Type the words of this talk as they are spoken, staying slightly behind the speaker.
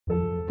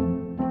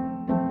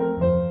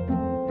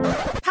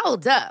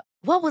Hold up.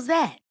 What was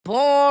that?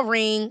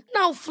 Boring.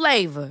 No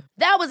flavor.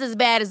 That was as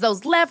bad as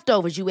those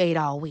leftovers you ate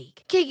all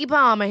week. Keke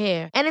Palmer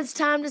here, and it's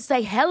time to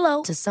say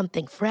hello to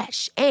something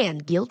fresh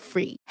and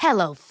guilt-free.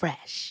 Hello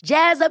Fresh.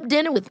 Jazz up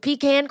dinner with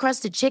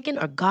pecan-crusted chicken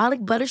or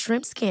garlic butter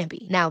shrimp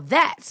scampi. Now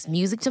that's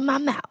music to my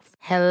mouth.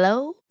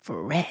 Hello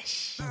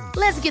Fresh.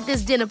 Let's get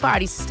this dinner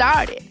party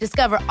started.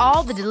 Discover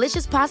all the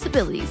delicious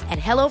possibilities at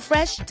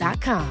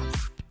hellofresh.com.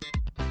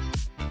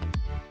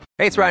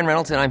 Hey, it's Ryan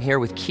Reynolds, and I'm here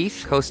with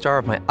Keith, co-star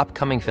of my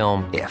upcoming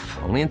film, If,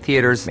 only in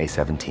theaters May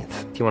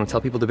 17th. Do you want to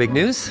tell people the big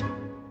news?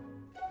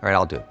 All right,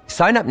 I'll do it.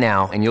 Sign up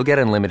now and you'll get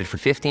unlimited for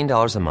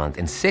 $15 a month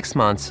and 6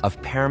 months of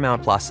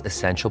Paramount Plus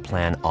Essential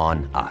Plan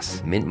on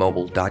us.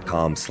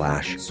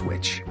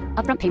 MintMobile.com/switch.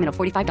 Upfront payment of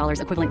 $45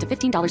 equivalent to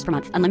 $15 per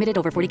month. Unlimited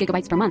over 40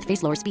 gigabytes per month.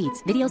 Face lower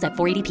speeds. Videos at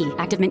 480p.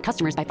 Active Mint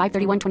customers by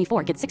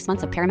 531.24 get 6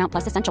 months of Paramount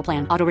Plus Essential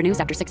Plan. Auto renews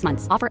after 6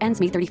 months. Offer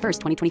ends May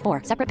 31st,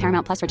 2024. Separate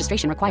Paramount Plus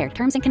registration required.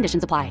 Terms and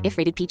conditions apply if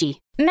rated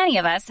PG. Many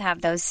of us have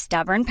those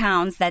stubborn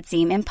pounds that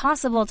seem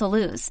impossible to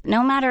lose,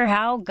 no matter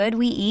how good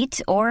we eat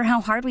or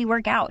how hard we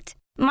work out.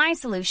 My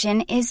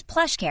solution is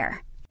PlushCare.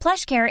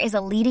 PlushCare is a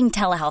leading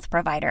telehealth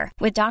provider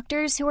with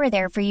doctors who are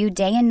there for you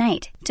day and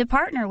night to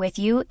partner with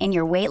you in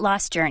your weight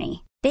loss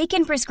journey. They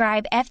can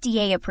prescribe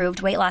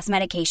FDA-approved weight loss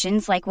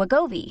medications like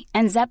Wegovy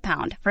and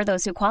Zepbound for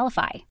those who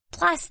qualify.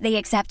 Plus, they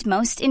accept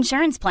most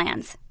insurance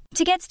plans.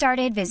 To get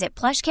started, visit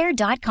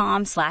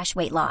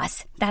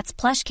plushcare.com/weightloss. That's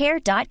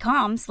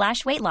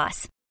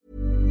plushcare.com/weightloss.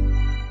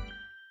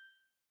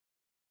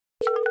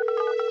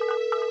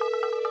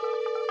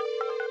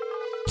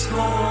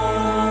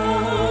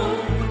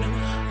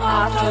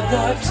 After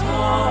the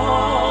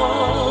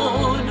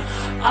tone,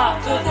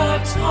 after the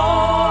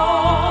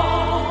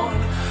tone,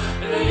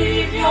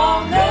 leave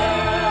your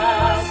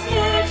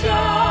message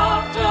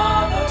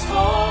after the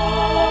tone.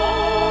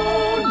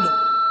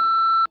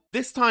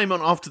 This time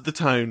on After the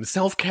Tone,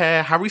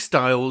 self-care, Harry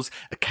Styles,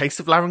 a case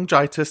of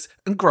laryngitis,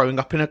 and growing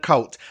up in a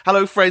cult.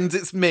 Hello friends,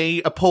 it's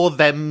me, a poor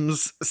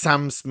them's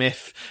Sam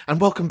Smith,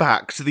 and welcome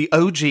back to the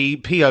OG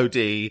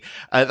POD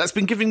that's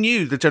been giving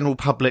you, the general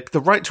public, the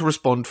right to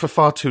respond for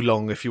far too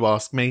long, if you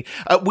ask me.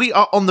 We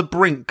are on the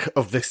brink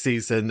of this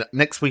season.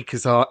 Next week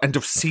is our end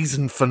of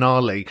season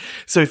finale,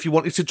 so if you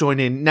wanted to join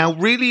in, now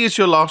really is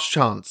your last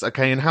chance,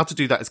 okay? And how to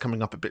do that is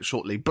coming up a bit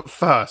shortly. But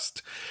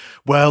first,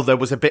 well, there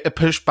was a bit of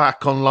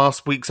pushback on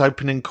last week's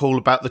opening call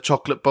about the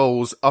chocolate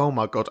balls. Oh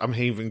my God, I'm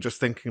heaving just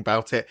thinking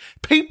about it.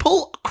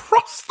 People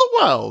across the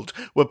world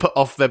were put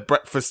off their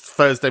breakfast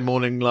Thursday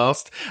morning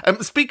last.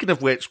 Speaking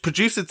of which,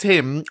 producer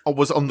Tim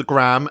was on the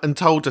gram and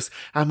told us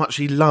how much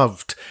he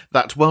loved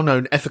that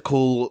well-known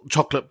ethical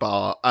chocolate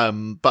bar,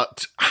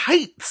 but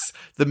hates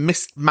the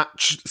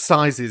mismatched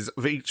sizes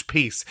of each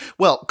piece.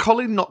 Well,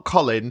 Colin, not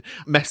Colin,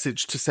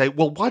 messaged to say,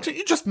 well, why don't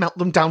you just melt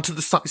them down to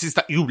the sizes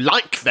that you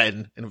like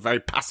then? In a very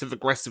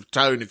passive-aggressive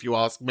tone, if you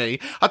ask me.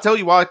 I'll tell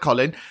you why,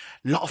 Colin.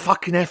 Lot of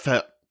fucking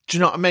effort. Do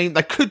you know what I mean?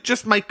 They could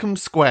just make them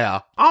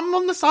square. I'm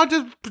on the side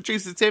of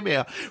producer Tim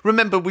here.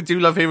 Remember, we do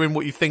love hearing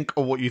what you think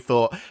or what you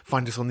thought.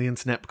 Find us on the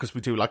internet because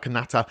we do like a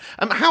natter.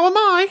 How am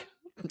I?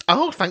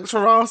 Oh, thanks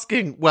for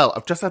asking. Well,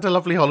 I've just had a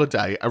lovely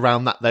holiday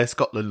around that there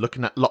Scotland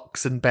looking at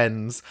locks and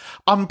bends.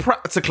 I'm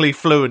practically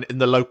fluent in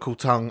the local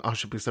tongue. I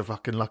should be so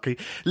fucking lucky.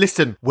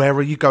 Listen, where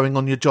are you going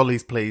on your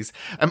jollies, please?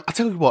 I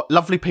tell you what,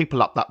 lovely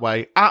people up that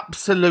way.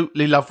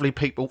 Absolutely lovely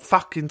people.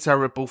 Fucking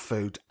terrible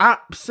food.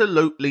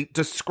 Absolutely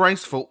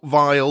disgraceful,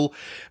 vile,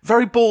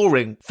 very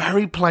boring,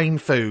 very plain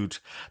food.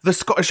 The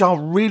Scottish are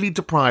really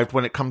deprived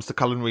when it comes to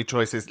culinary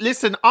choices.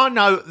 Listen, I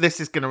know this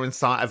is going to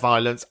incite a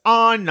violence.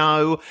 I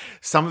know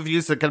some of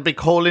you are going to be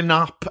calling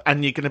up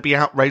and you're going to be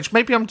outraged.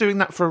 Maybe I'm doing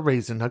that for a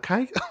reason,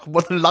 okay? I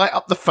want to light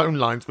up the phone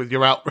lines with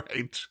your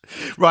outrage.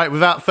 Right,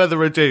 without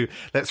further ado,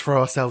 let's throw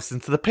ourselves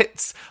into the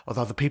pits of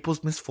other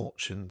people's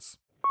misfortunes.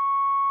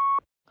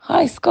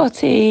 Hi,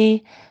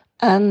 Scotty,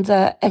 and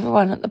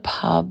everyone at the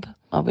pub.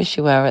 I wish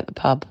you were at the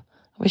pub.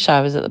 I wish I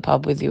was at the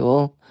pub with you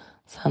all.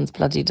 Sounds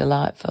bloody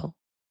delightful.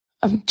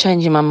 I'm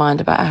changing my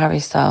mind about Harry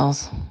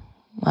Styles.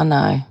 I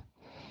know.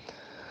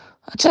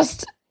 I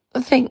just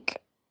think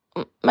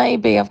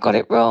maybe I've got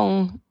it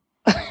wrong.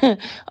 I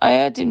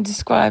heard him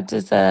described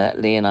as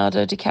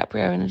Leonardo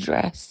DiCaprio in a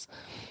dress.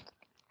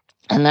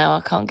 And now I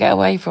can't get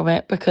away from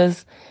it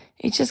because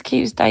he just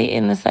keeps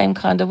dating the same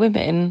kind of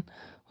women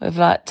with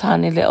like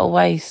tiny little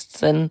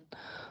waists and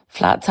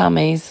flat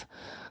tummies.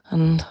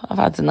 And I've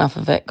had enough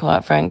of it,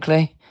 quite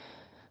frankly.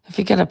 If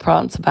you're going to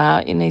prance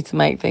about, you need to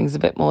make things a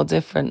bit more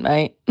different,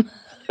 mate.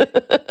 Okay,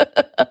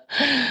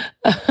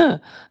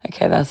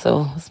 that's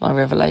all. That's my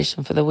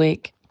revelation for the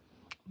week.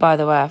 By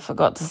the way, I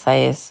forgot to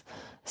say it's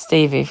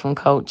Stevie from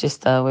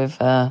Colchester with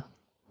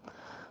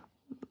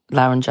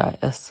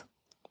laryngitis.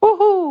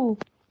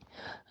 Woohoo!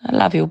 I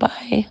love you,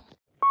 bye.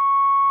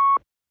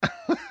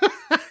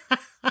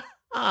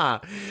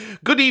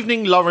 Good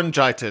evening,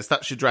 laryngitis.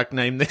 That's your drag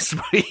name this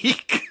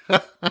week.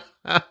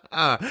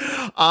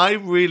 I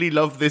really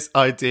love this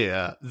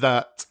idea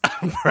that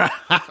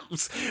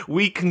perhaps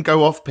we can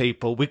go off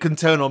people, we can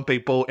turn on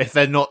people if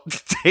they're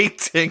not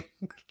dating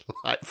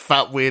like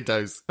fat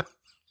weirdos.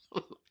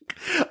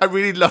 I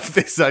really love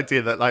this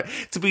idea that, like,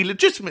 to be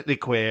legitimately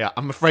queer,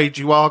 I'm afraid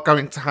you are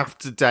going to have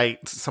to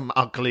date some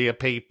uglier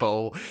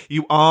people.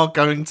 You are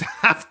going to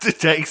have to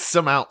date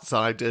some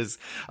outsiders.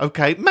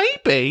 Okay,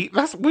 maybe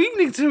we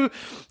need to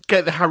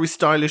get the Harry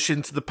Stylish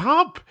into the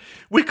pub.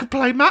 We could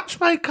play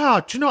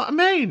matchmaker. Do you know what I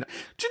mean?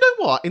 Do you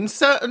know what? In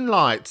certain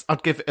lights,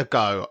 I'd give it a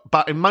go,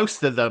 but in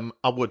most of them,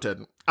 I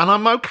wouldn't. And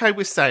I'm okay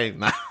with saying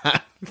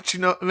that. Do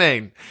you know what I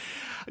mean?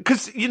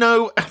 Because, you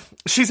know,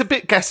 she's a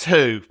bit Guess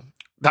Who.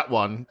 That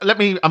one. Let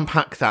me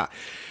unpack that.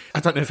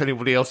 I don't know if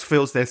anybody else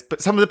feels this,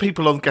 but some of the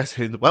people on Guess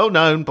Who, the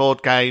well-known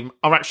board game,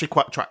 are actually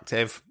quite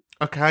attractive.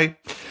 Okay?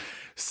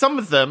 Some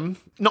of them,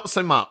 not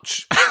so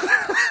much. It's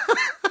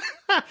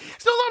not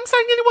that I'm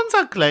saying anyone's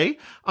ugly.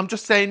 I'm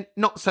just saying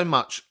not so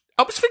much.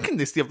 I was thinking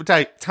this the other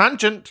day.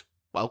 Tangent.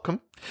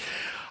 Welcome.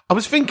 I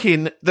was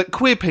thinking that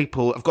queer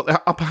people have got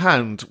the upper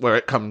hand where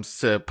it comes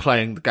to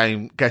playing the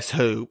game Guess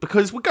Who,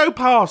 because we go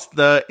past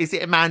the is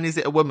it a man, is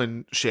it a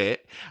woman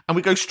shit, and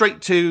we go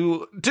straight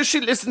to, does she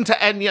listen to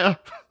Enya?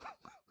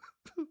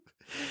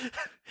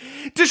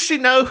 Does she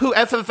know who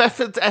I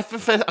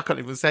can't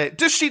even say it.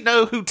 Does she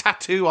know who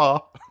Tattoo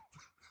are?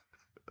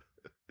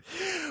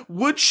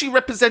 Would she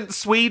represent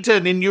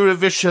Sweden in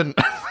Eurovision?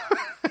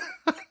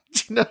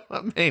 Do you know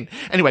what I mean?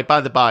 Anyway,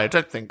 by the by, I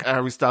don't think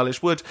Harry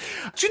Stylish would.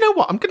 Do you know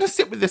what? I'm going to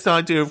sit with this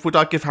idea of would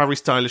I give Harry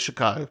Stylish a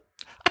go?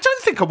 I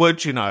don't think I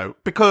would, you know,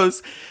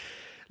 because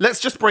let's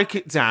just break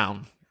it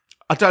down.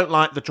 I don't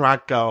like the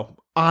drag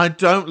girl. I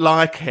don't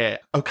like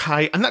it,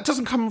 okay? And that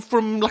doesn't come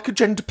from like a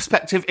gender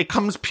perspective. It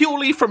comes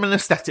purely from an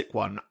aesthetic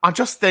one. I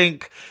just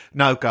think,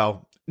 no,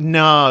 girl.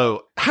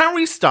 No.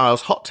 Harry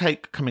Styles, hot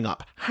take coming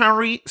up.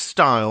 Harry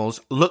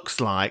Styles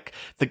looks like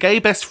the gay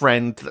best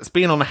friend that's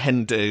been on a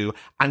hen do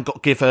and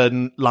got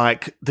given,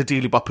 like, the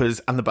Dealey Boppers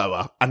and the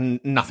boa and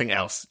nothing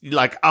else.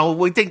 Like, oh,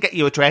 we didn't get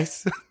you a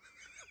dress.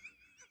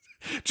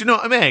 Do you know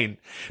what I mean?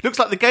 Looks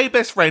like the gay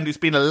best friend who's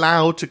been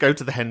allowed to go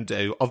to the hen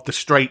do of the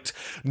straight,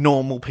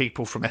 normal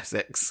people from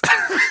Essex.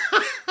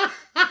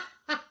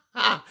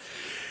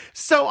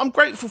 So I'm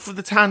grateful for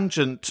the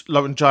tangent,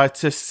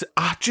 laryngitis.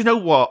 Do you know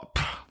what?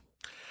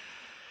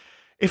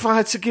 If I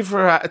had to give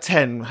her out of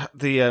 10,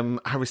 the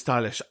Harry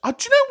Stylish, do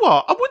you know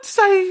what? I would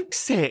say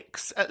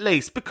 6 at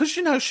least, because,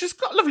 you know, she's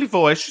got a lovely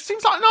voice. She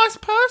seems like a nice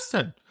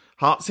person.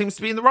 Heart seems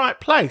to be in the right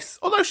place,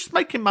 although she's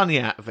making money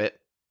out of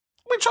it,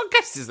 which I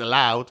guess is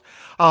allowed.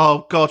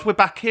 Oh, God, we're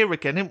back here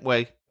again, aren't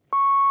we?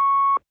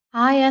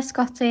 Hiya,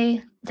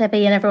 Scotty,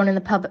 Debbie and everyone in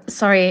the pub.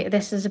 Sorry,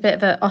 this is a bit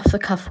of an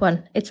off-the-cuff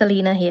one. It's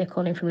Alina here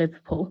calling from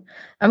Liverpool.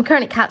 I'm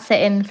currently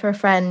cat-sitting for a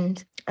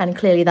friend, and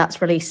clearly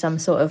that's released some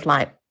sort of,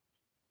 like,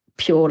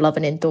 pure love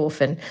and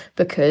endorphin,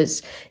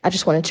 because I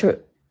just wanted to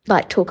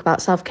like talk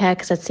about self-care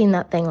because I'd seen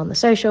that thing on the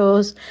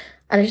socials,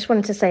 and I just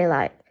wanted to say,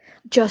 like,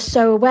 just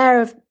so aware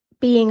of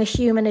being a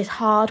human is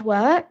hard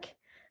work.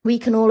 We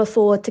can all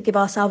afford to give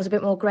ourselves a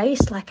bit more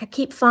grace. Like, I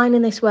keep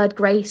finding this word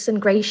grace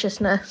and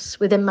graciousness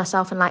within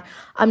myself, and like,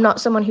 I'm not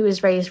someone who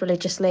was raised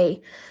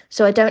religiously,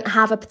 so I don't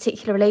have a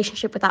particular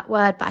relationship with that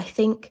word, but I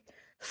think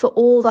for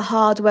all the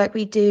hard work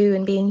we do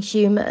and being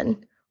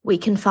human, we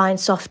can find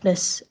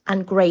softness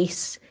and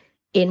grace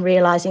in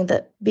realizing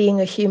that being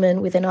a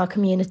human within our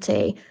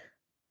community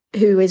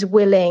who is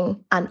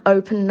willing and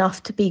open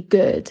enough to be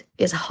good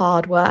is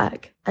hard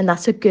work. And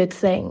that's a good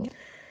thing.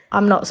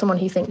 I'm not someone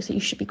who thinks that you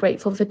should be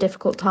grateful for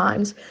difficult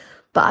times,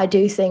 but I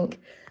do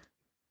think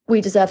we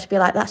deserve to be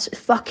like, that's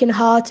fucking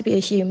hard to be a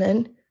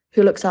human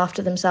who looks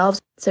after themselves.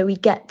 So we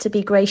get to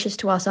be gracious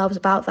to ourselves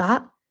about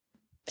that.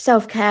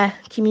 Self-care,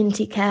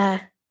 community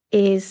care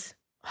is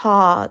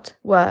hard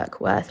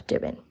work worth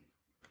doing.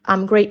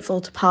 I'm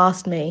grateful to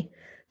past me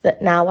that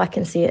now I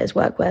can see it as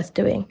work worth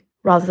doing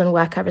rather than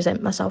work I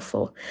resent myself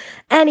for.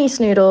 Any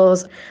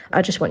snoodles,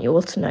 I just want you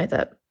all to know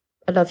that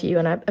I love you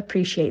and I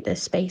appreciate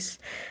this space.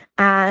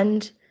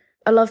 And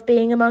I love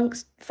being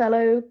amongst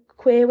fellow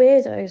queer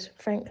weirdos,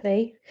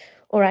 frankly.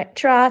 All right,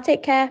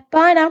 take care.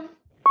 Bye now.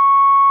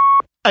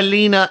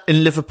 Alina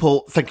in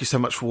Liverpool, thank you so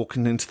much for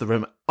walking into the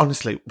room.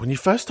 Honestly, when you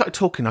first started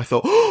talking, I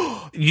thought,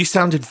 oh, you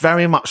sounded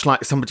very much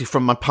like somebody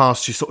from my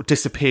past who sort of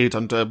disappeared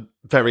under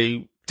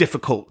very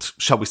difficult,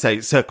 shall we say,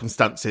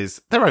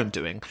 circumstances, their own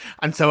doing.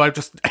 And so I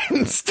just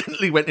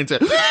instantly went into,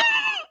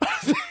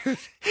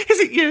 is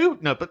it you?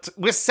 No, but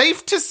we're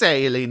safe to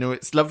say, Alina,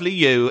 it's lovely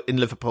you in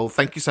Liverpool.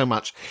 Thank you so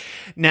much.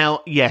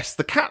 Now, yes,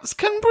 the cats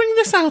can bring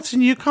this out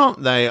in you,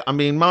 can't they? I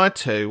mean, my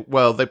two,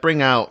 well, they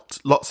bring out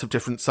lots of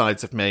different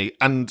sides of me.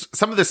 And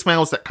some of the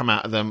smells that come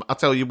out of them, I'll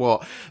tell you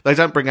what, they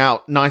don't bring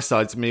out nice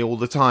sides of me all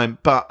the time.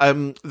 But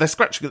they're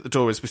scratching at the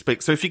door as we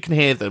speak. So if you can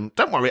hear them,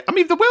 don't worry. I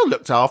mean, they're well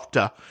looked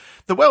after.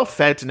 They're well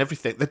fed and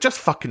everything. They're just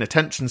fucking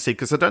attention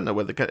seekers. I don't know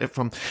where they get it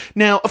from.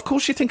 Now, of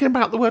course, you're thinking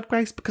about the word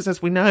grace because,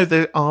 as we know,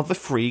 there are the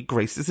free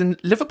graces in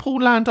Liverpool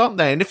land, aren't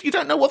there? And if you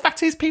don't know what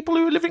that is, people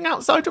who are living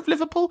outside of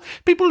Liverpool,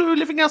 people who are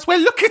living elsewhere,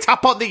 look it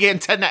up on the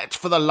internet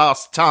for the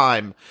last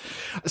time.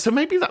 So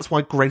maybe that's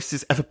why grace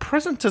is ever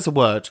present as a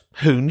word.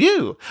 Who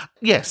knew?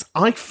 Yes,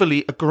 I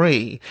fully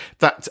agree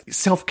that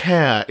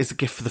self-care is a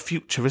gift for the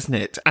future, isn't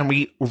it? And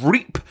we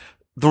reap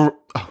the...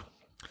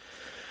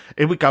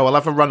 Here we go. I'll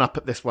have a run up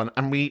at this one.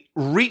 And we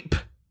reap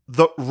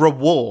the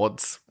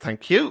rewards,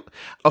 thank you,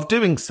 of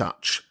doing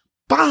such.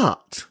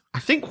 But I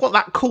think what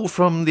that call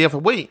from the other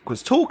week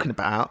was talking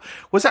about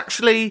was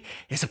actually,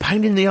 it's a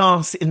pain in the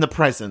arse in the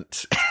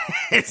present,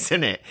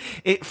 isn't it?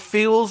 It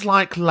feels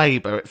like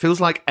labour, it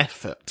feels like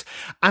effort.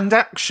 And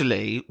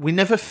actually, we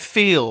never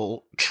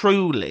feel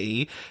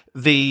truly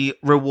the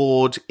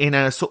reward in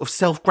a sort of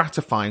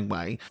self-gratifying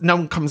way. No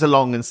one comes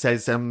along and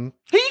says, here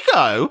you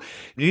go.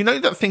 You know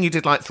that thing you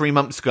did like 3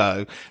 months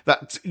ago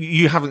that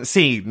you haven't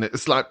seen?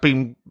 It's like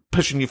been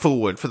pushing you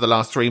forward for the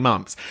last 3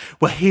 months.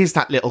 Well, here's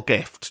that little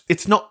gift.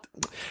 It's not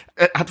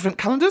advent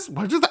calendars.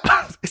 Why does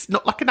that? It's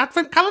not like an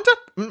advent calendar.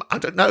 I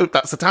don't know.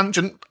 That's a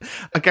tangent.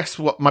 I guess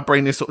what my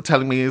brain is sort of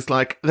telling me is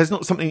like, there's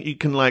not something you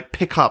can like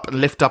pick up and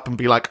lift up and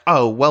be like,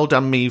 oh, well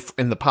done me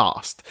in the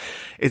past.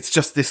 It's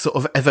just this sort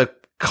of ever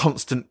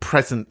constant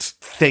present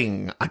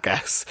thing, I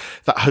guess,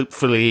 that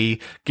hopefully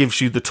gives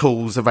you the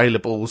tools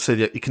available so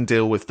that you can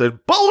deal with the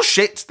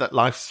bullshit that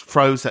life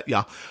throws at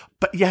you.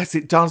 But yes,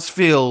 it does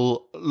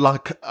feel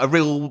like a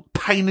real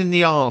pain in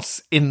the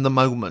arse in the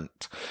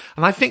moment.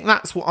 And I think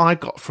that's what I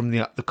got from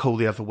the call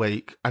the other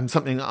week, and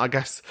something that I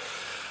guess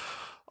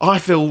I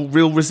feel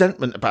real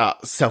resentment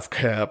about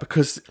self-care,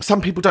 because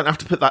some people don't have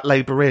to put that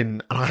labour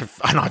in, and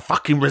I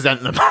fucking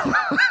resent them.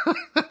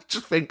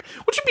 Just think,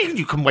 what do you mean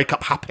you can wake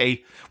up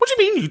happy? What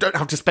do you mean you don't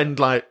have to spend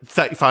like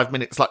 35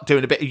 minutes like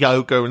doing a bit of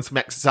yoga and some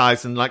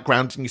exercise and like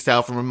grounding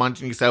yourself and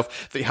reminding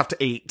yourself that you have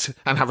to eat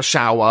and have a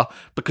shower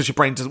because your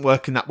brain doesn't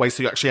work in that way,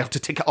 so you actually have to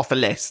tick it off a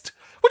list?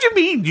 What do you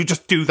mean you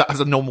just do that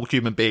as a normal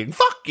human being?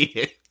 Fuck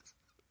you.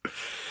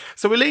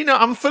 So, Alina,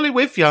 I'm fully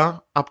with you.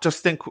 I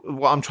just think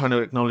what I'm trying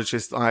to acknowledge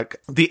is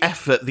like the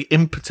effort, the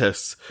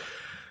impetus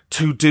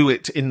to do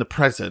it in the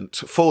present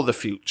for the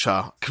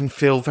future can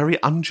feel very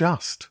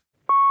unjust.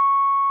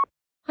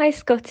 Hi,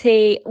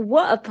 Scotty.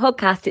 What a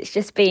podcast it's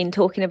just been,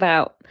 talking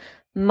about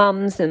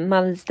mums and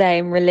Mother's Day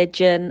and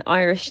religion,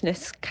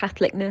 Irishness,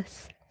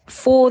 Catholicness.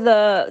 For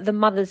the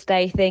Mother's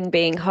Day thing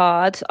being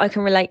hard, I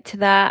can relate to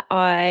that.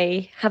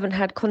 I haven't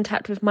had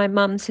contact with my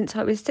mum since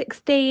I was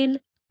 16,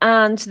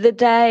 and the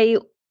day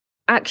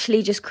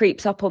actually just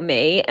creeps up on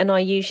me, and I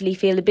usually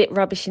feel a bit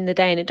rubbish in the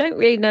day and I don't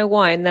really know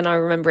why, and then I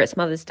remember it's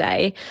Mother's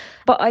Day.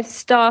 But I've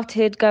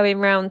started going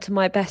round to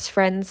my best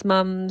friend's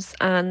mums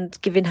and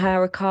giving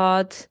her a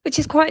card, which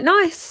is quite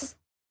nice.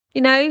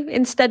 You know,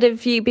 instead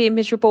of you being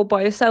miserable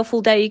by yourself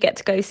all day, you get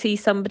to go see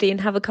somebody and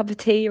have a cup of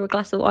tea or a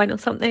glass of wine or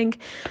something.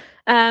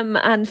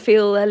 And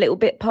feel a little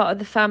bit part of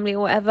the family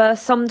or whatever.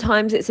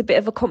 Sometimes it's a bit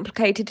of a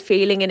complicated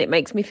feeling and it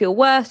makes me feel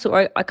worse,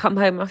 or I come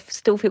home and I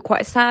still feel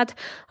quite sad.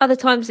 Other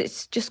times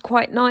it's just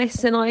quite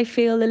nice and I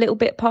feel a little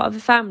bit part of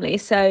the family.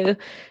 So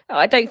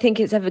I don't think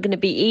it's ever going to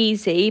be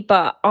easy,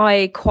 but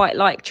I quite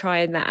like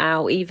trying that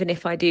out, even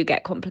if I do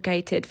get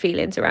complicated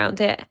feelings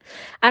around it.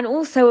 And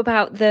also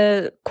about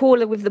the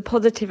caller with the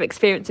positive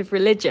experience of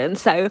religion.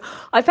 So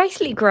I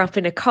basically grew up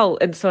in a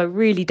cult, and so I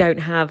really don't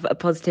have a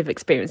positive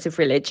experience of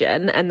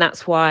religion. And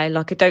that's why,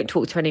 like, I don't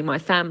talk to any of my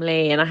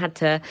family, and I had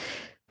to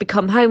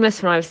become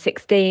homeless when I was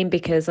 16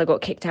 because I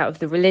got kicked out of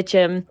the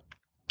religion.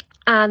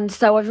 And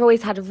so I've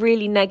always had a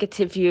really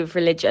negative view of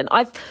religion.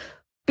 I've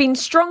been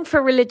strong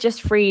for religious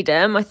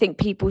freedom. I think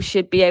people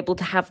should be able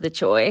to have the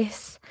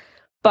choice.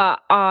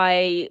 But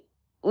I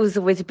was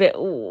always a bit,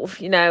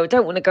 I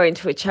don't want to go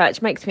into a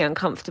church, makes me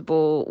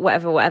uncomfortable,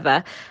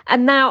 whatever.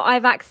 And now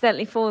I've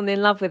accidentally fallen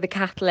in love with a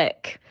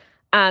Catholic.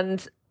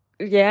 And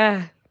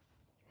yeah,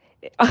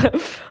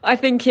 I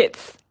think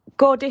it's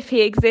God, if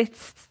he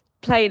exists,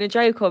 playing a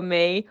joke on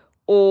me,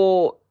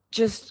 or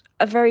just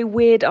a very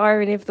weird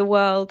irony of the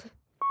world.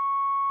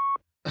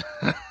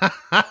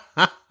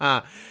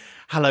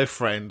 Hello,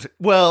 friend.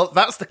 Well,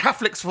 that's the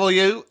Catholics for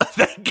you.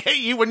 They get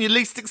you when you're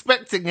least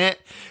expecting it.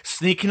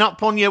 Sneaking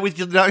up on you with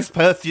your nice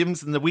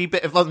perfumes and the wee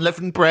bit of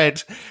unleavened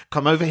bread.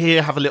 Come over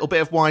here, have a little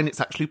bit of wine. It's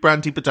actually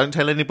brandy, but don't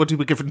tell anybody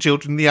we're giving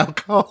children the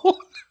alcohol.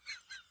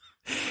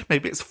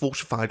 Maybe it's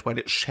fortified when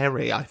it's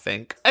sherry, I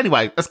think.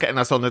 Anyway, that's getting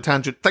us on a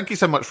tangent. Thank you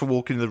so much for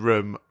walking the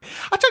room.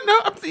 I don't know,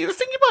 I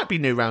think you might be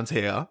new around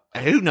here.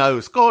 Who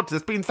knows? God,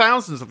 there's been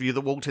thousands of you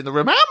that walked in the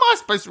room. How am I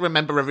supposed to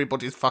remember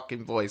everybody's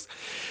fucking voice?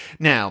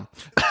 Now,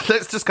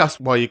 let's discuss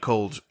why you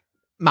called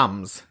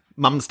Mum's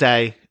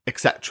Day,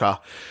 etc.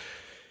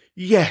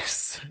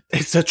 Yes,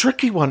 it's a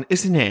tricky one,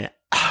 isn't it?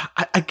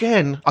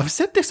 Again, I've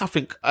said this, I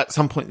think, at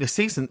some point this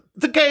season.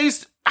 The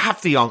gays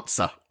have the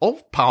answer, or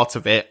part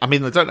of it. I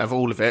mean, they don't have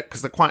all of it,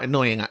 because they're quite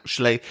annoying,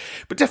 actually.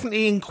 But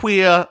definitely in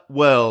queer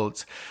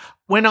worlds.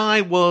 When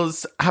I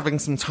was having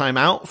some time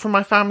out from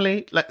my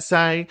family, let's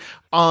say,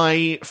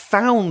 I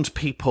found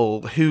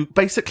people who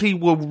basically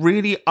were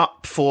really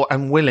up for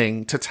and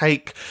willing to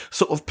take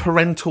sort of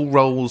parental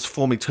roles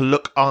for me, to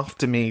look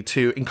after me,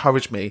 to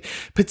encourage me.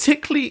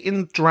 Particularly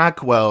in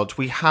drag world,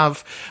 we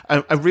have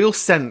a real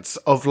sense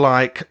of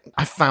like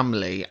a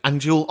family,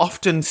 and you'll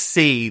often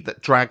see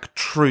that drag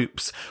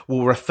troupes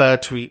will refer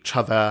to each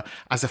other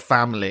as a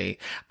family.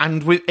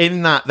 And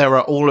within that, there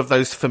are all of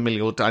those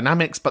familial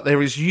dynamics, but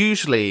there is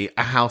usually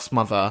a house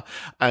mother.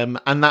 And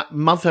that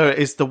mother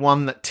is the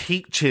one that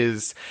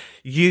teaches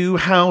you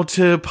how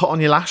to put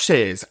on your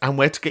lashes and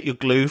where to get your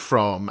glue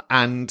from,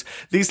 and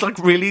these like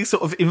really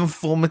sort of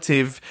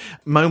informative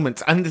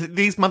moments. And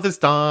these mothers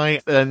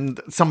die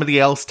and somebody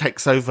else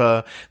takes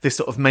over this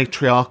sort of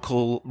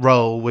matriarchal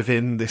role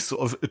within this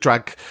sort of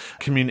drag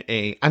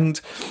community. And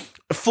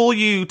for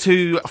you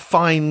to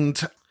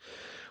find,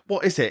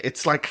 what is it?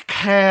 It's like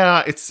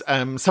care. It's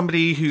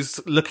somebody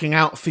who's looking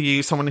out for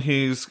you, someone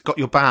who's got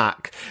your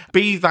back,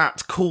 be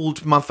that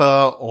called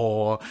mother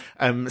or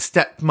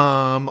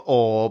stepmom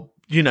or,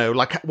 you know,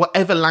 like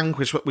whatever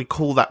language what we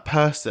call that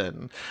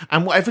person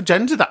and whatever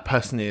gender that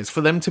person is, for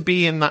them to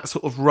be in that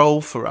sort of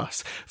role for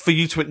us, for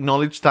you to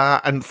acknowledge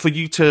that and for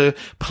you to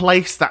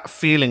place that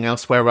feeling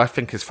elsewhere, I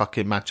think is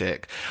fucking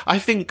magic. I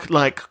think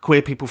like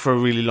queer people for a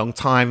really long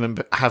time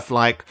and have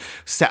like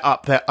set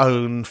up their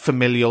own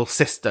familial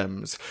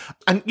systems.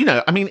 And, you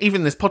know, I mean,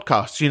 even this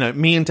podcast, you know,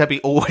 me and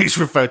Debbie always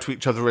refer to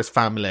each other as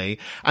family.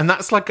 And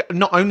that's like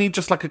not only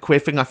just like a queer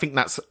thing, I think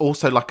that's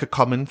also like a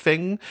common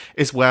thing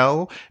as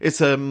well.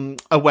 It's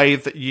a way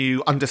that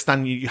you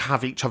understand you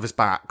have each other's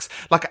backs.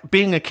 Like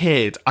being a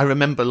kid, I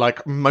remember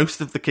like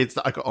most of the kids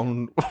that I got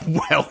on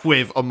well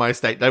with on my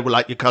estate, they were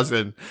like your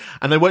cousin.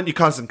 And they weren't your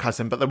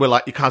cousin, but they were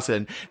like your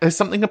cousin. There's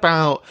something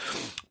about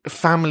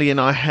family in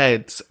our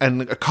heads,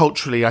 and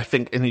culturally, I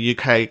think in the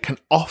UK, can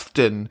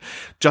often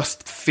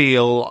just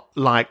feel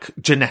like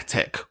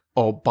genetic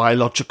or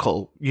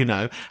biological, you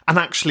know. And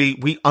actually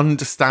we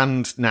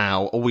understand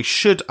now, or we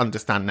should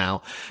understand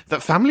now,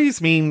 that families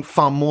mean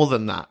far more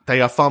than that. They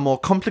are far more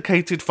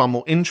complicated, far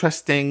more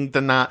interesting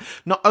than that.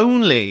 Not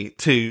only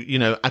to, you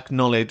know,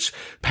 acknowledge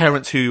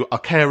parents who are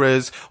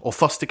carers or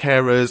foster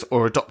carers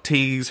or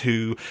adoptees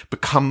who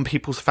become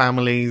people's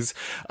families,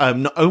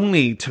 not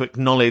only to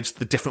acknowledge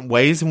the different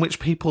ways in which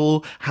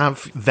people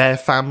have their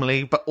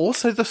family, but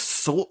also the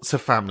sorts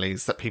of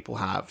families that people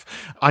have.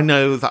 I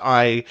know that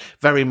I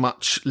very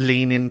much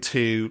lean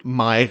into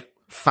my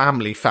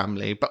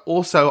family, but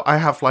also I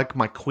have like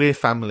my queer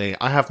family,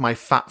 I have my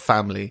fat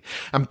family,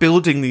 and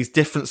building these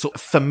different sort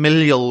of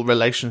familial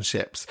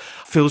relationships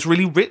feels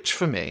really rich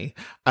for me,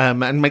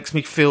 and makes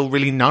me feel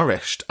really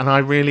nourished. And I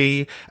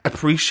really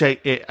appreciate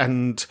it.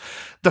 And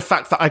the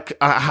fact that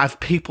I have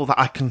people that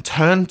I can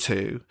turn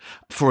to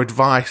for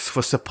advice,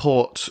 for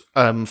support,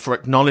 for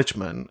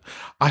acknowledgement,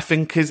 I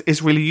think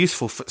is really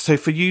useful. So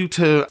for you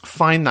to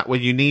find that where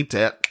you need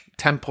it,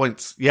 10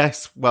 points.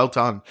 Yes, well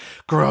done.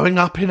 Growing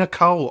up in a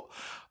cult.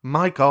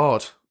 My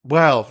God.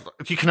 Well,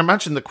 you can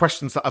imagine the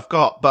questions that I've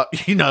got,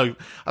 but, you know,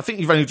 I think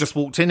you've only just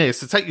walked in here,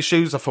 so take your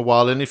shoes off a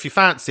while, and if you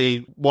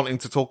fancy wanting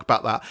to talk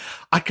about that,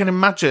 I can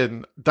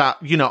imagine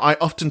that, you know, I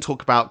often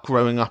talk about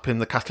growing up in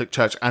the Catholic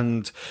Church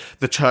and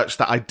the church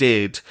that I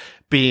did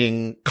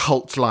being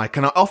cult-like,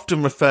 and I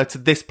often refer to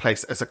this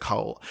place as a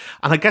cult.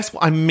 And I guess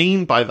what I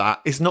mean by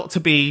that is not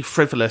to be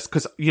frivolous,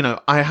 because, you know,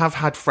 I have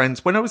had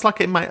friends, when I was like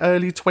in my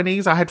early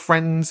 20s, I had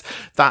friends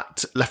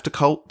that left a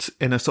cult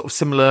in a sort of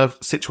similar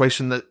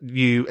situation that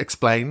you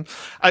explain.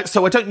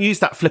 So I don't use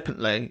that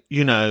flippantly,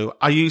 you know,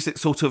 I use it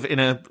sort of in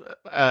a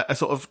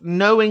sort of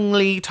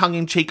knowingly,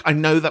 tongue-in-cheek. I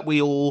know that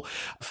we all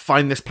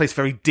find this place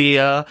very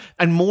dear,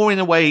 and more in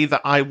a way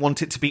that I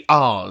want it to be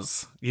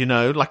ours. You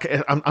know, like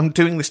I'm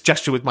doing this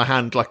gesture with my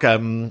hand, like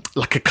a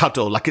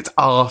cuddle, like it's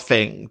our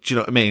thing. Do you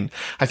know what I mean?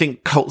 I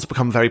think cults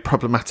become very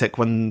problematic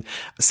when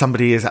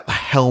somebody is at the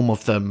helm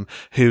of them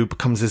who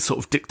becomes a sort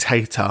of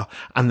dictator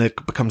and there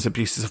becomes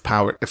abuses of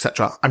power,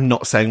 etc. I'm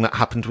not saying that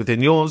happened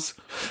within yours.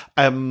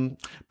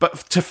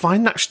 But to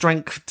find that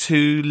strength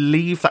to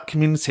leave that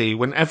community,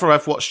 whenever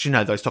I've watched, you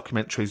know, those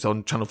documentaries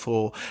on Channel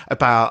 4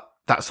 about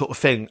that sort of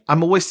thing,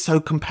 I'm always so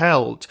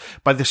compelled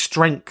by the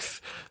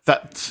strength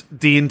that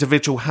the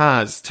individual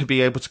has to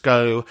be able to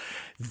go,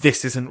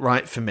 this isn't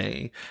right for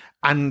me,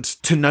 and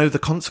to know the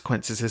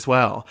consequences as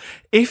well.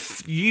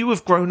 If you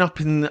have grown up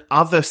in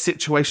other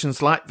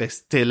situations like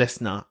this, dear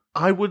listener,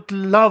 I would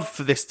love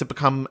for this to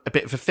become a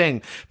bit of a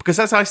thing, because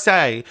as I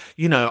say,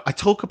 you know, I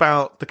talk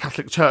about the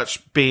Catholic Church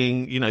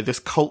being, you know, this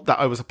cult that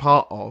I was a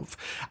part of,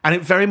 and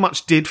it very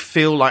much did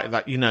feel like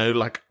that, you know,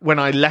 like when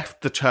I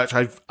left the church,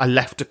 I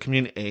left a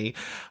community,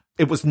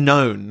 it was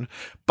known,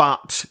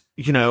 but,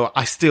 you know,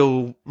 I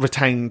still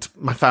retained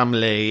my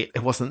family.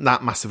 It wasn't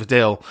that massive a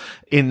deal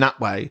in that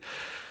way.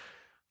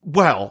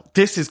 Well,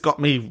 this has got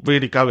me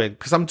really going,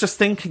 because I'm just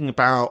thinking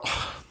about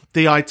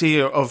the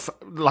idea of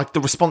like the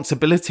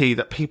responsibility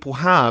that people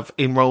have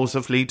in roles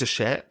of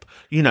leadership,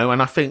 you know,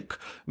 and I think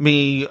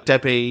me,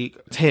 Debbie,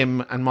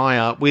 Tim and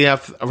Maya, we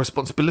have a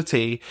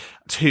responsibility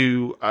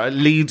to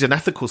lead an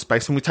ethical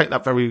space, and we take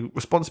that very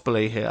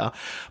responsibly here.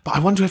 But I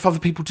wonder if other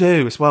people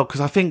do as well,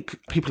 because I think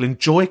people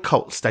enjoy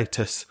cult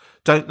status,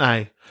 don't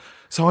they?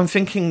 So I'm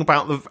thinking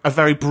about a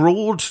very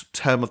broad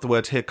term of the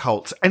word here,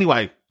 cult.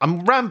 Anyway,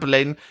 I'm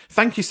rambling.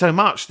 Thank you so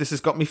much. This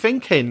has got me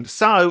thinking.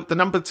 So the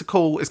number to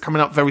call is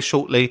coming up very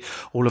shortly.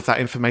 All of that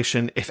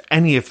information, if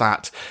any of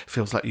that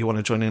feels like you want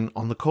to join in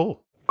on the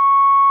call.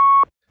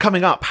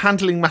 Coming up,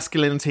 handling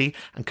masculinity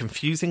and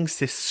confusing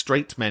cis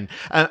straight men.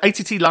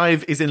 ATT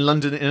Live is in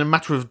London in a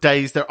matter of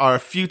days. There are a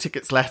few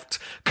tickets left.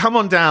 Come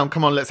on down.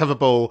 Come on, let's have a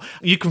ball.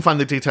 You can find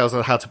the details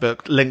on how to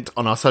book linked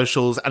on our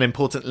socials, and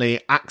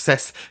importantly,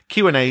 access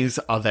Q&As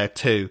are there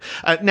too.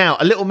 Now,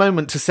 a little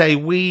moment to say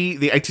we,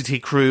 the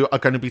ATT crew, are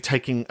going to be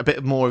taking a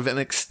bit more of an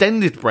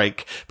extended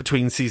break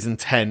between season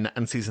 10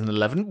 and season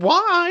 11.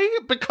 Why?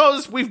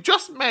 Because we've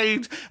just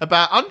made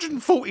about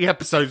 140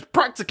 episodes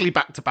practically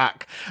back to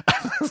back.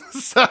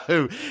 So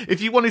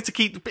if you wanted to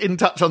keep in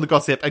touch on the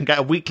gossip and get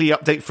a weekly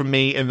update from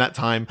me in that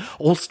time,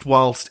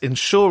 whilst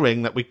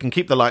ensuring that we can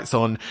keep the lights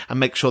on and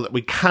make sure that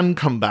we can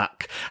come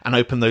back and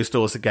open those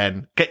doors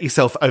again, get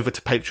yourself over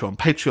to Patreon,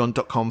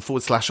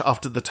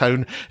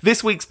 patreon.com/afterthetone.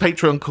 This week's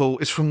Patreon call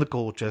is from the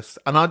gorgeous,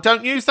 and I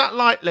don't use that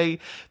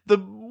lightly,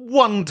 the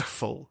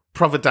wonderful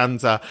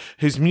Providanza,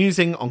 who's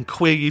musing on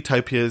queer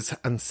utopias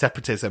and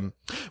separatism.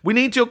 We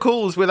need your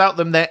calls. Without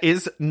them, there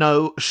is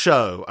no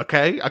show,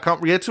 okay? I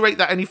can't reiterate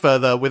that any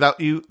further. Without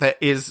you, there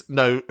is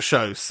no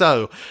show.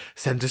 So,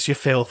 send us your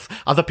filth,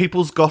 other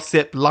people's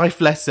gossip, life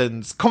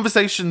lessons,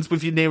 conversations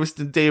with your nearest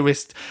and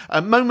dearest,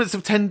 moments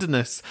of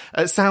tenderness,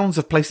 sounds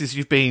of places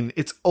you've been.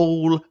 It's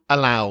all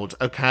allowed,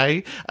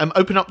 okay?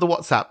 Open up the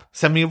WhatsApp.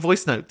 Send me a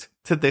voice note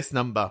to this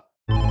number.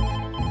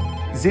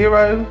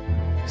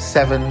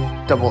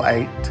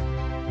 0788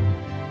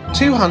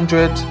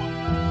 200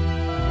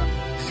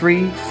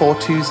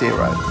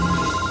 3420.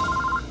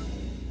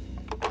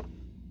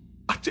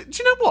 Do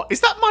you know what?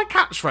 Is that my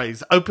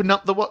catchphrase? Open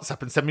up the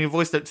WhatsApp and send me a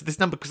voice note to this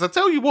number. Because I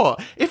tell you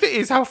what, if it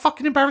is, how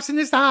fucking embarrassing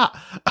is that?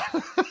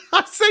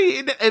 I say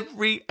it in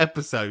every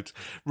episode.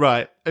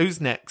 Right,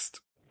 who's next?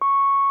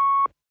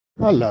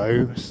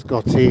 Hello,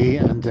 Scotty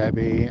and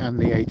Debbie and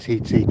the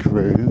ATT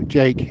crew.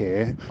 Jake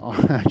here.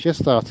 I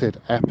just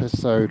started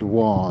episode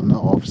 1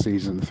 of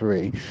season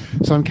 3,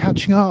 so I'm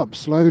catching up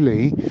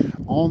slowly.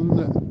 On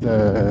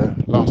the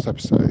last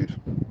episode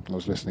I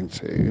was listening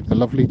to, the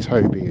lovely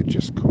Toby had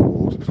just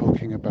called,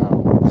 talking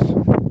about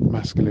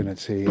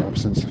masculinity,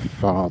 absence of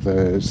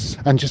fathers,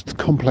 and just the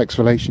complex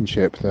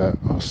relationship that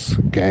us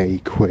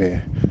gay,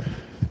 queer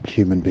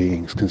human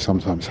beings can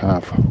sometimes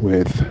have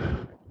with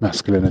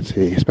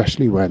masculinity,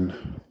 especially when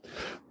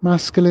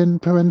masculine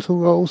parental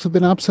roles have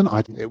been absent.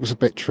 It was a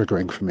bit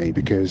triggering for me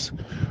because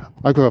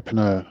I grew up in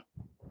a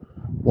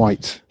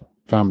white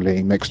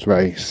family, mixed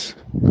race,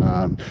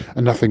 and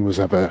nothing was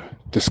ever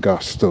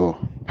discussed or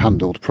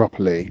handled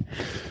properly.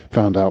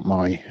 Found out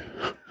my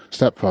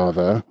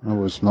stepfather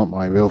was not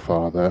my real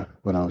father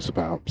when I was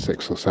about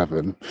 6 or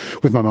 7,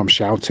 with my mum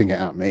shouting it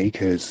at me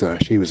because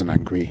she was an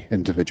angry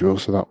individual,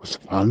 so that was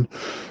fun.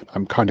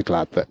 I'm kind of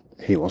glad that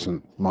he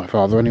wasn't my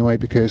father anyway,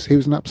 because he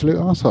was an absolute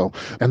arsehole.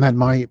 And then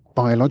my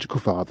biological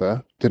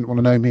father didn't want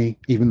to know me,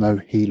 even though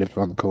he lived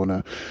around the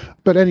corner.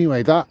 But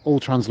anyway, that all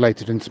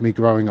translated into me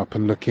growing up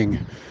and looking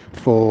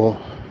for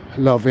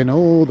love in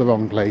all the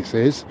wrong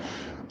places,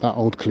 that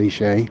old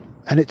cliche.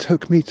 And it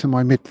took me to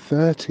my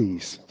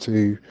mid-30s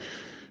to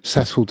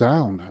settle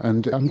down,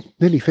 and I'm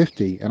nearly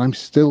 50, and I'm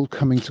still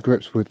coming to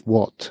grips with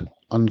what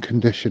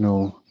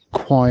unconditional,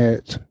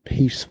 quiet,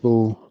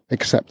 peaceful,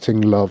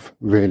 accepting love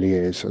really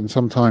is. And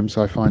sometimes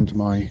I find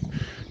my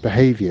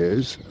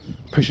behaviours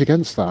push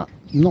against that,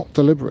 not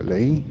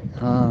deliberately,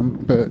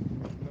 but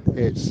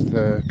it's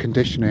the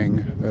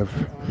conditioning of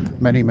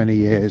many, many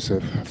years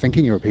of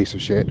thinking you're a piece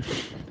of shit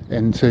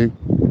into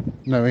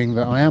knowing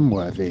that I am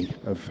worthy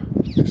of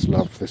this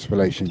love, this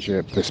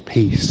relationship, this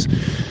peace.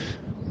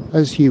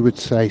 As you would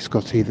say,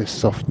 Scotty, this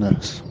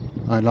softness.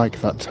 I like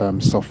that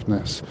term,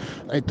 softness.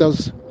 It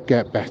does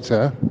get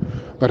better,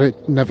 but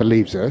it never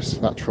leaves us,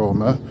 that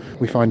trauma.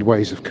 We find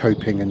ways of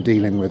coping and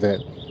dealing with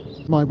it.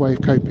 My way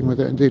of coping with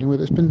it and dealing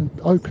with it has been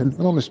open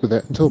and honest with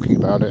it and talking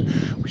about it,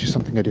 which is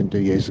something I didn't do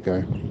years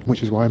ago,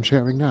 which is why I'm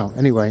sharing now.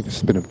 Anyway, this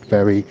has been a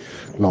very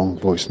long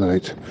voice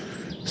note,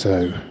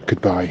 so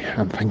goodbye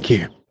and thank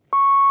you.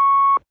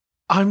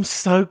 I'm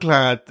so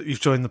glad that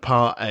you've joined the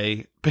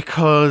party,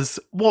 because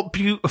what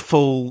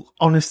beautiful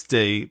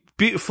honesty,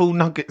 beautiful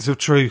nuggets of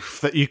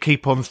truth that you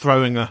keep on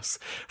throwing us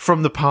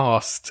from the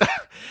past.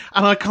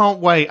 And I can't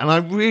wait. And I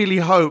really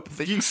hope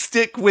that you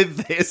stick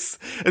with this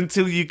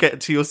until you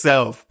get to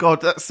yourself.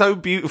 God, that's so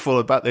beautiful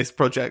about this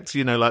project.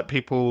 You know, like,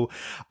 people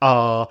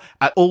are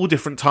at all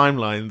different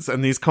timelines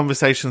and these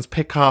conversations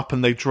pick up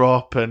and they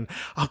drop. And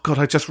oh God,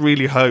 I just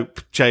really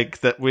hope,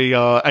 Jake, that we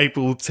are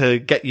able to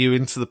get you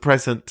into the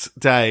present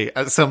day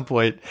at some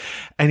point.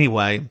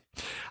 Anyway,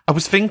 I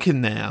was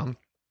thinking there,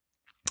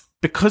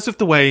 because of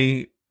the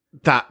way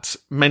that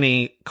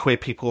many queer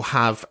people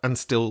have and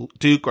still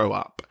do grow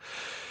up,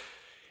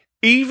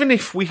 even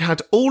if we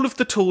had all of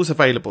the tools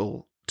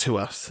available to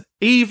us,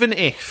 even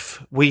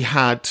if we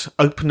had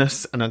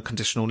openness and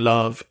unconditional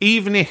love,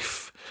 even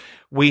if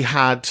we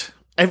had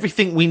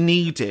everything we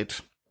needed,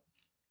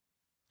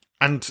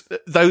 and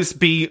those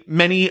be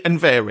many and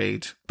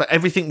varied, but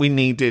everything we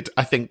needed,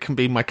 I think, can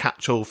be my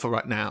catch-all for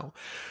right now.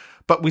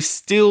 But we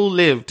still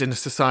lived in a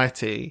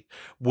society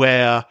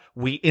where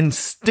we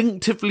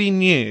instinctively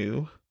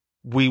knew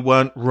we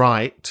weren't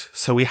right,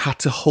 so we had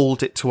to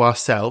hold it to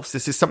ourselves.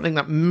 This is something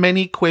that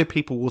many queer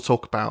people will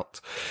talk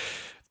about.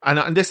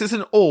 And this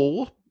isn't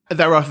all.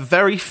 There are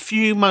very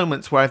few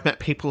moments where I've met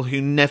people who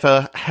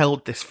never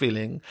held this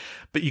feeling.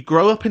 But you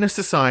grow up in a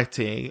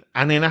society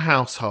and in a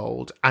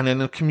household and in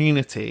a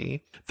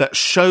community that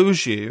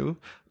shows you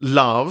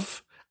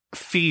love,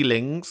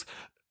 feelings,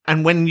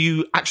 and when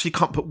you actually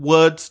can't put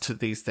words to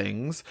these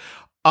things,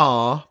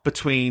 are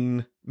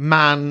between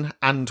man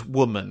and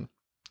woman,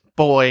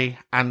 boy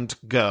and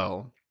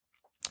girl.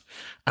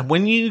 And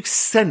when you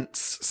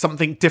sense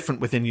something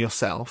different within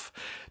yourself,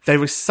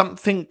 there is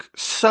something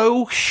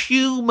so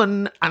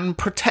human and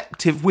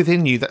protective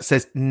within you that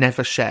says,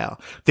 never share.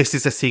 This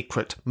is a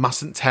secret,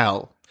 mustn't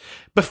tell.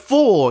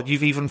 Before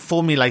you've even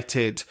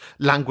formulated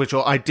language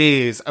or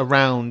ideas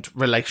around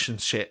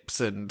relationships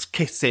and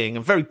kissing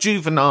and very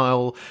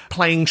juvenile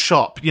playing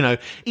shop, you know,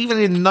 even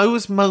in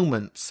those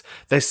moments,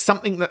 there's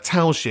something that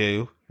tells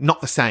you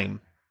not the same.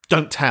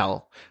 Don't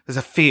tell. There's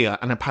a fear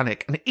and a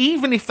panic. And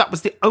even if that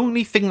was the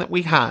only thing that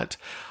we had,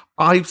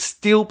 I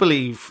still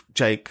believe,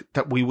 Jake,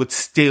 that we would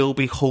still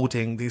be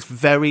holding these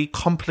very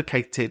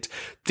complicated,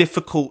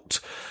 difficult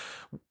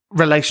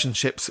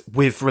relationships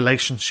with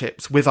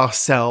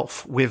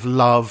ourselves, with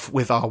love,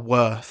 with our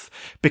worth,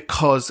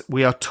 because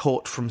we are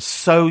taught from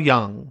so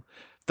young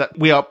that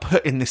we are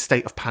put in this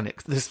state of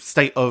panic, this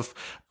state of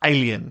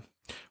alien.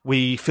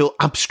 We feel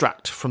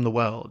abstract from the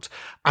world.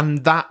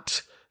 And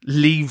that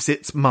leaves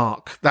its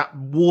mark, that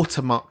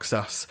watermarks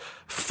us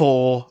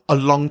for a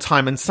long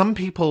time. And some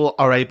people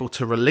are able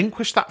to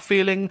relinquish that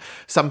feeling.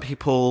 Some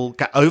people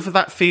get over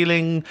that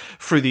feeling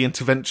through the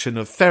intervention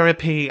of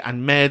therapy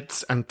and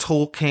meds and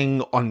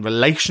talking on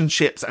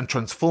relationships and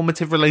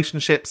transformative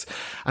relationships.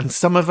 And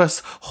some of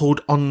us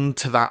hold on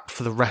to that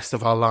for the rest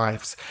of our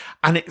lives.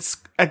 And it's,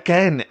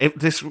 again,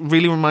 this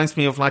really reminds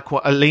me of like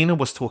what Alina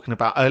was talking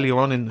about earlier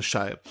on in the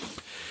show.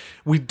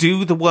 We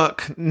do the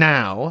work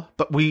now,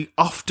 but we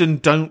often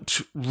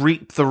don't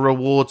reap the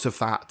rewards of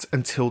that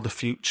until the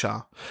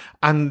future.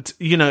 And,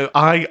 you know,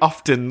 I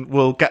often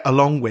will get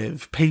along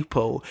with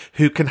people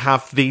who can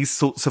have these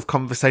sorts of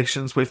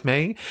conversations with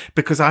me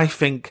because I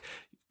think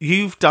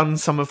you've done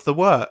some of the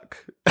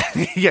work.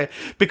 Yeah,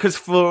 because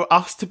for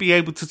us to be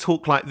able to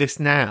talk like this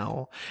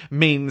now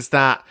means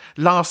that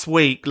last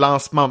week,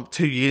 last month,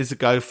 2 years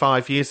ago,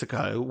 5 years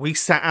ago, we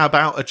set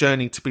about a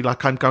journey to be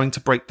like, I'm going to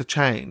break the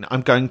chain.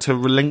 I'm going to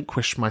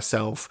relinquish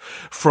myself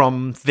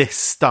from this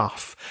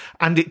stuff.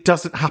 And it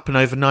doesn't happen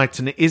overnight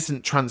and it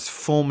isn't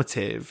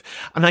transformative.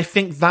 And I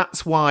think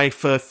that's why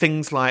for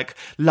things like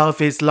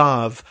love is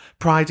love,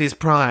 pride is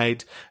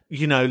pride,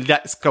 you know,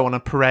 let's go on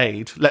a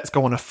parade, let's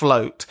go on a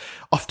float,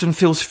 often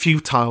feels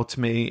futile to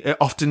me. It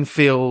often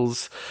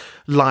feels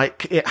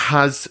like it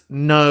has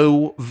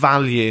no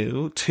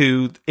value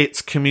to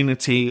its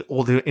community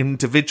or the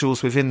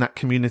individuals within that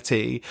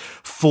community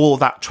for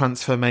that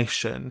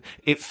transformation.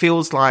 It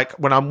feels like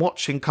when I'm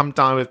watching Come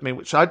Dine With Me,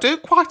 which I do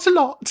quite a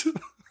lot,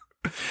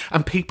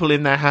 and people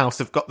in their house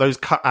have got those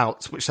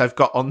cutouts which they've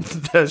got on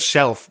the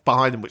shelf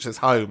behind them, which is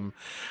home.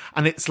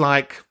 And it's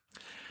like,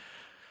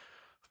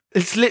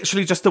 it's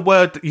literally just a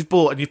word that you've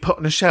bought and you've put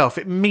on a shelf.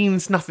 It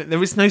means nothing.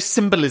 There is no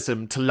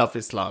symbolism to love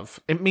is love.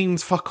 It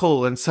means fuck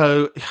all. And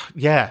so,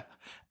 yeah,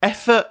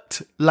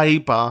 effort,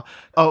 labour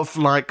of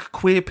like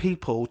queer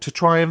people to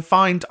try and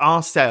find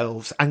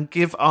ourselves and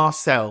give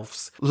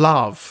ourselves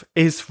love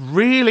is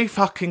really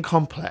fucking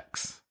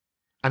complex.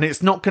 And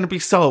it's not going to be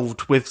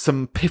solved with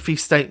some pithy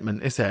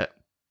statement, is it?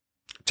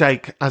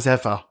 Jake, as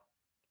ever,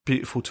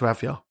 beautiful to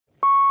have you.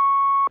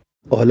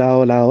 Hola,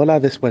 hola, hola,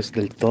 después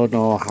del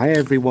tono. Hi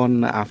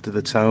everyone, after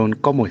the tone,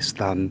 ¿cómo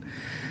están?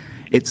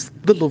 It's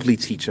the lovely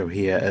teacher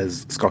here,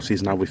 as Scotty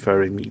is now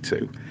referring me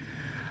to.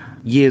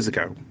 Years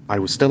ago, I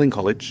was still in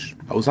college.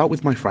 I was out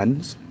with my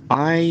friends.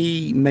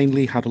 I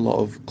mainly had a lot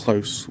of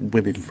close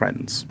women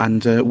friends,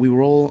 and we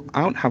were all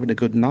out having a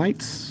good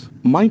night.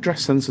 My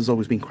dress sense has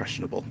always been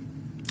questionable.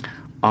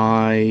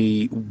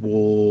 I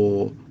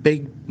wore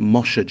big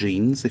Mosher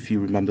jeans, if you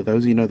remember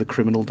those, you know, the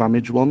Criminal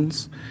Damage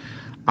ones,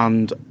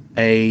 and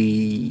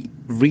a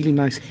really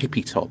nice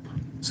hippie top.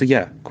 So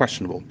yeah,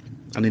 questionable.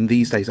 And in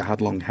these days I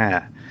had long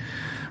hair.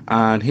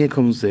 And here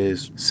comes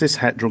this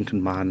cis-het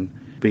drunken man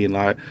being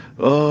like,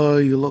 oh,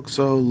 you look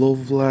so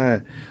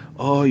lovely.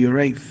 Oh, you're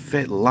 8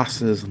 fit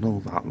lasses and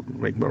all that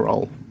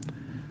rigmarole.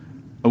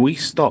 And we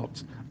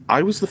stopped.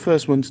 I was the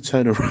first one to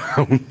turn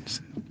around.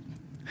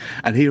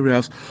 And here he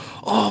was,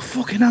 oh,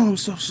 fucking hell, I'm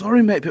so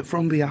sorry, mate, but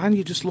from behind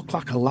you just look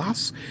like a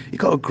lass. You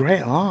got a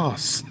great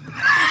arse.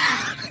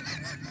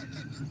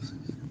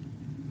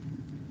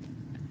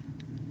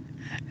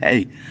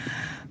 Hey,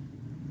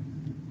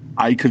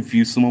 I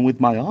confuse someone with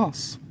my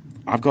arse.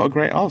 I've got a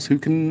great arse. Who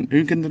can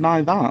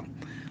deny that?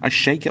 I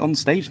shake it on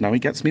stage now.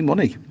 It gets me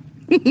money.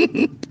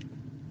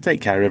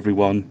 Take care,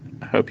 everyone.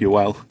 I hope you're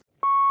well.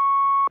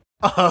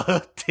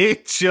 Oh,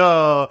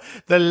 teacher,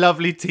 the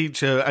lovely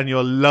teacher and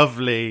your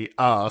lovely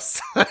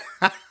arse.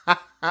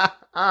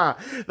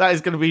 That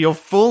is going to be your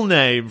full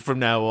name from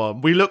now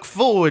on. We look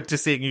forward to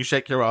seeing you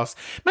shake your ass.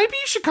 Maybe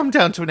you should come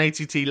down to an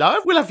ATT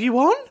Live. We'll have you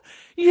on.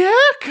 Yeah,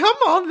 come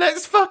on,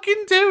 let's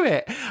fucking do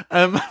it.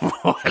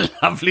 What a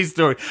lovely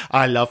story.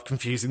 I love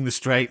confusing the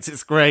straights.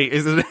 It's great,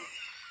 isn't it?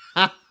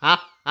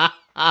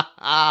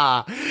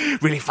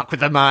 Really fuck with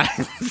their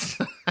minds.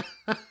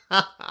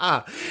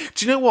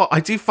 Do you know what? I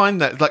do find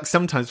that, like,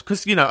 sometimes,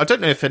 because, you know, I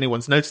don't know if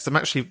anyone's noticed, I'm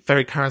actually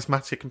very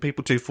charismatic and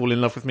people do fall in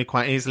love with me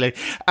quite easily.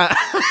 But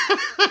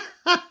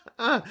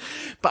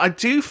I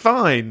do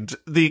find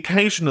the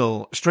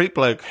occasional straight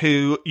bloke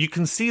who you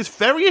can see is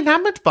very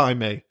enamoured by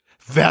me.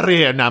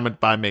 Very enamoured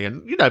by me.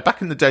 And, you know,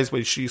 back in the days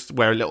where she used to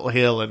wear a little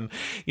heel and,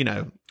 you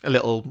know, a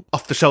little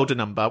off-the-shoulder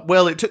number,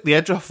 well, it took the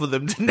edge off of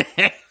them, didn't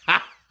it?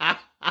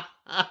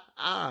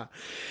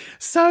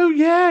 So,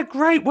 yeah,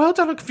 great. Well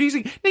done on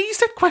confusing. Now, you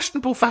said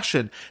questionable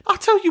fashion. I'll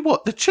tell you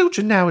what, the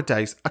children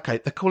nowadays, okay,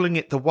 they're calling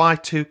it the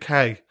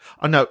Y2K.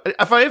 I know.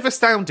 Have I ever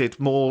sounded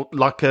more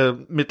like a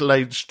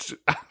middle-aged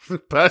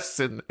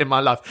person in my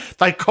life?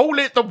 They call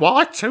it the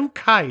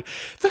Y2K.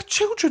 The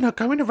children are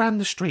going around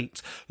the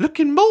streets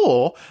looking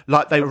more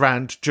like they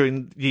ran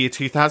during the year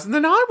 2000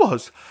 than I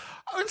was.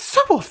 It's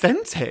so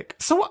authentic.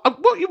 So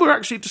what you were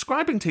actually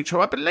describing, teacher,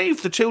 I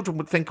believe the children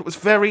would think it was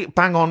very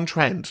bang on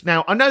trend.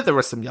 Now, I know there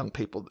are some young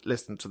people that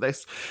listen to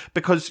this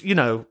because, you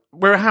know,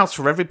 we're a house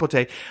for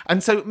everybody.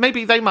 And so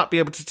maybe they might be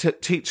able to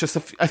teach us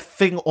a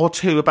thing or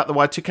two about the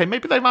Y2K.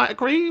 Maybe they might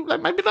agree.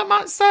 Maybe they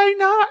might say,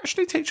 no,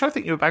 actually, teacher, I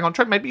think you were bang on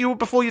trend. Maybe you were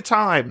before your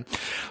time.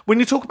 When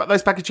you talk about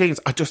those baggy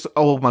jeans,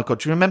 oh my God,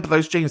 do you remember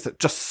those jeans that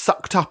just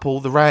sucked up all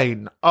the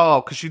rain?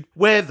 Oh, because you'd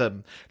wear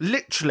them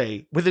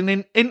literally within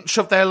an inch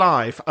of their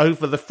life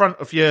over the front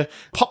of your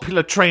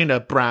popular trainer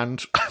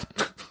brand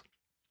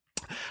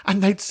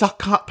and they'd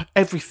suck up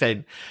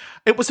everything.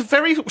 It was a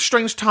very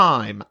strange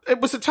time. It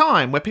was a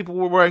time where people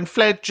were wearing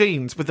flared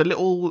jeans with a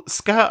little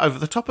skirt over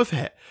the top of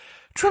it.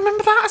 Do you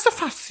remember that as a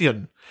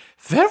fashion?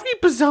 Very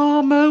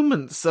bizarre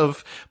moments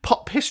of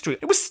pop history.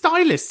 It was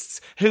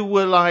stylists who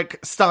were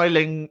like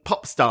styling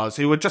pop stars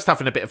who were just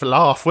having a bit of a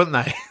laugh, weren't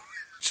they?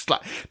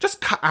 just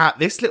cut out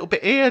this little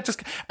bit here.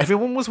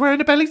 Everyone was wearing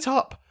a belly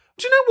top.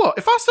 Do you know what?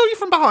 If I saw you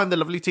from behind, the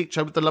lovely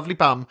teacher with the lovely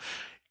bum,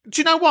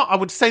 do you know what? I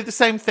would say the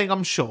same thing,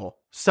 I'm sure.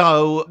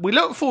 So we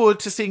look forward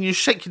to seeing you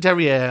shake your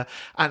derriere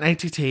at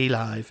ATT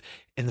Live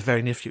in the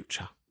very near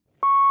future.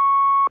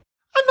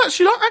 And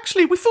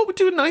actually, we thought we'd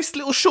do a nice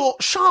little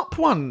short, sharp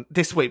one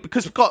this week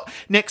because we've got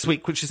next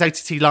week, which is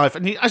ATT Live.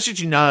 And as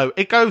you know,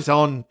 it goes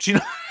on. Do you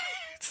know?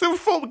 So we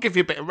thought we'd give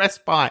you a bit of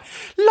respite.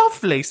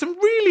 Lovely. Some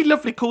really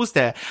lovely calls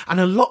there.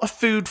 And a lot of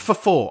food for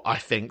thought, I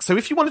think. So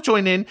if you want to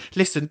join in,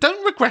 listen,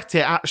 don't regret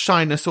it out of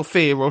shyness or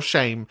fear or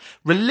shame.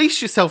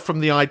 Release yourself from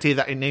the idea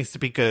that it needs to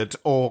be good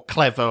or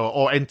clever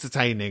or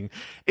entertaining.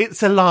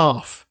 It's a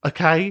laugh,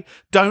 okay?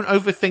 Don't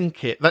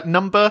overthink it. That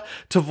number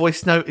to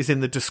voice note is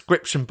in the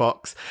description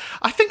box.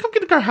 I think I'm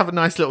going to go have a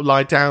nice little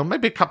lie down,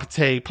 maybe a cup of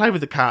tea, play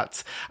with the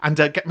cat, and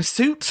get my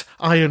suit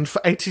ironed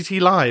for ATT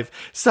Live.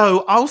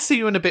 So I'll see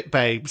you in a bit,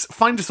 babes.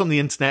 Find us on the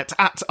internet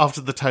at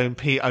After the Tone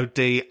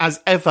POD.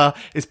 As ever,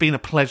 it's been a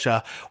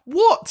pleasure.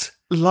 What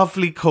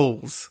lovely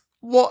calls.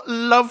 What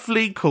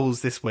lovely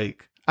calls this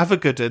week. Have a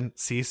good one.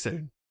 See you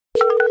soon.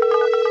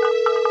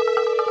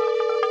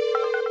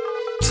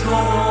 Tone,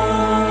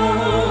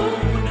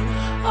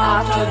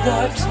 after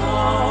the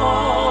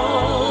tone,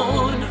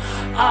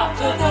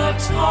 after the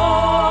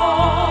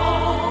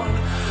tone,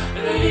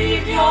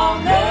 leave your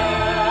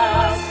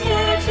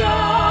message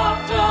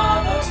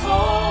after the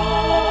tone.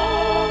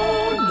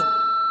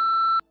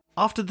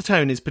 After the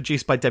Tone is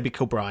produced by Debbie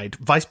Kilbride,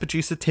 vice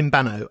producer Tim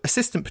Bano,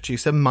 assistant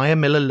producer Maya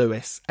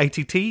Miller-Lewis.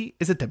 ATT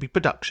is a Debbie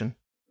production.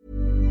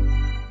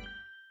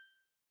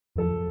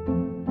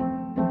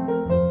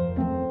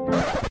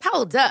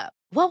 Hold up.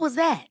 What was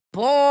that?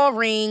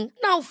 Boring.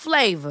 No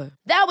flavor.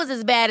 That was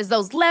as bad as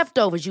those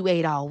leftovers you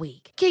ate all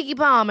week. Keke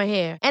Palmer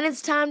here, and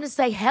it's time to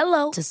say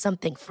hello to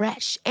something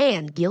fresh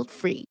and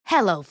guilt-free.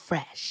 Hello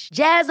Fresh.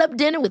 Jazz up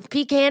dinner with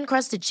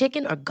pecan-crusted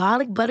chicken or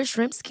garlic butter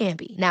shrimp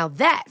scampi. Now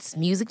that's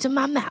music to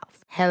my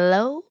mouth.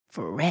 Hello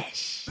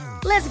Fresh.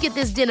 Let's get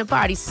this dinner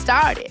party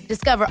started.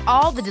 Discover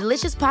all the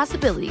delicious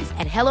possibilities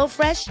at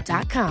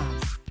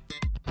HelloFresh.com.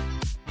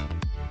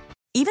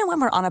 Even when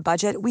we're on a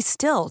budget, we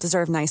still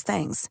deserve nice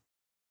things.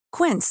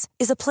 Quince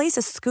is a place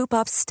to scoop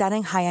up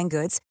stunning high-end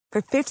goods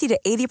for 50 to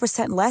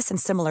 80% less than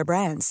similar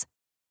brands.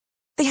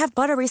 They have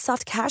buttery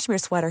soft cashmere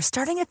sweaters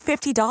starting at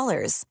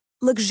 $50,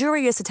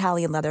 luxurious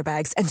Italian leather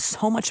bags, and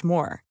so much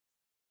more.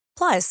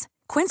 Plus,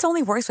 Quince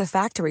only works with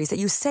factories that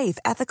use safe,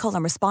 ethical,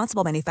 and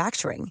responsible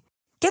manufacturing.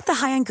 Get the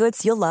high-end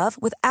goods you'll love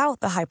without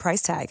the high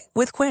price tag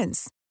with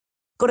Quince.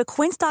 Go to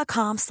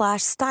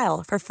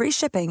quince.com/style for free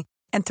shipping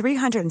and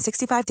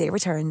 365-day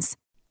returns.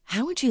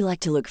 How would you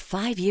like to look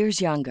 5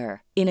 years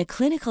younger? In a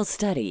clinical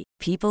study,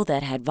 people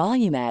that had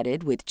volume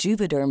added with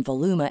Juvederm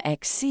Voluma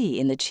XC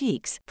in the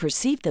cheeks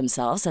perceived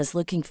themselves as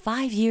looking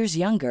 5 years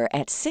younger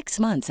at 6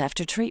 months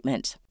after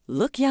treatment.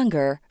 Look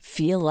younger,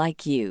 feel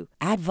like you.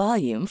 Add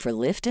volume for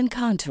lift and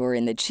contour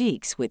in the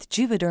cheeks with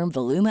Juvederm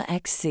Voluma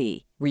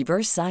XC.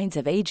 Reverse signs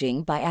of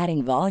aging by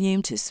adding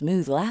volume to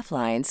smooth laugh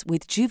lines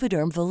with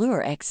Juvederm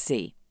Volure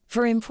XC.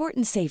 For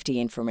important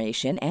safety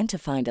information and to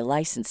find a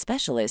licensed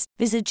specialist,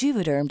 visit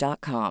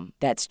Juvederm.com.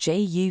 That's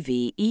JUVEDERM.com.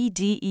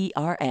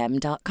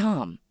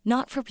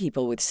 Not for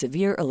people with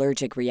severe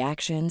allergic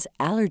reactions,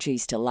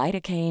 allergies to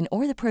lidocaine,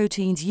 or the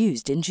proteins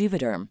used in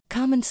Juvederm.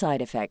 Common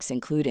side effects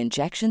include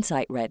injection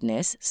site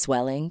redness,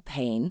 swelling,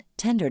 pain,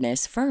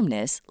 tenderness,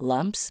 firmness,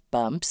 lumps,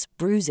 bumps,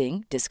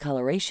 bruising,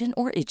 discoloration,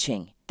 or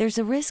itching. There's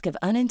a risk of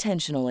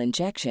unintentional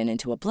injection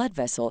into a blood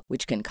vessel,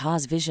 which can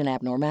cause vision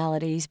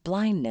abnormalities,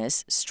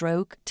 blindness,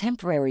 stroke,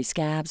 temporary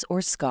scabs,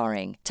 or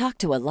scarring. Talk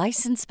to a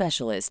licensed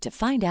specialist to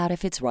find out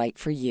if it's right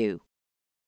for you.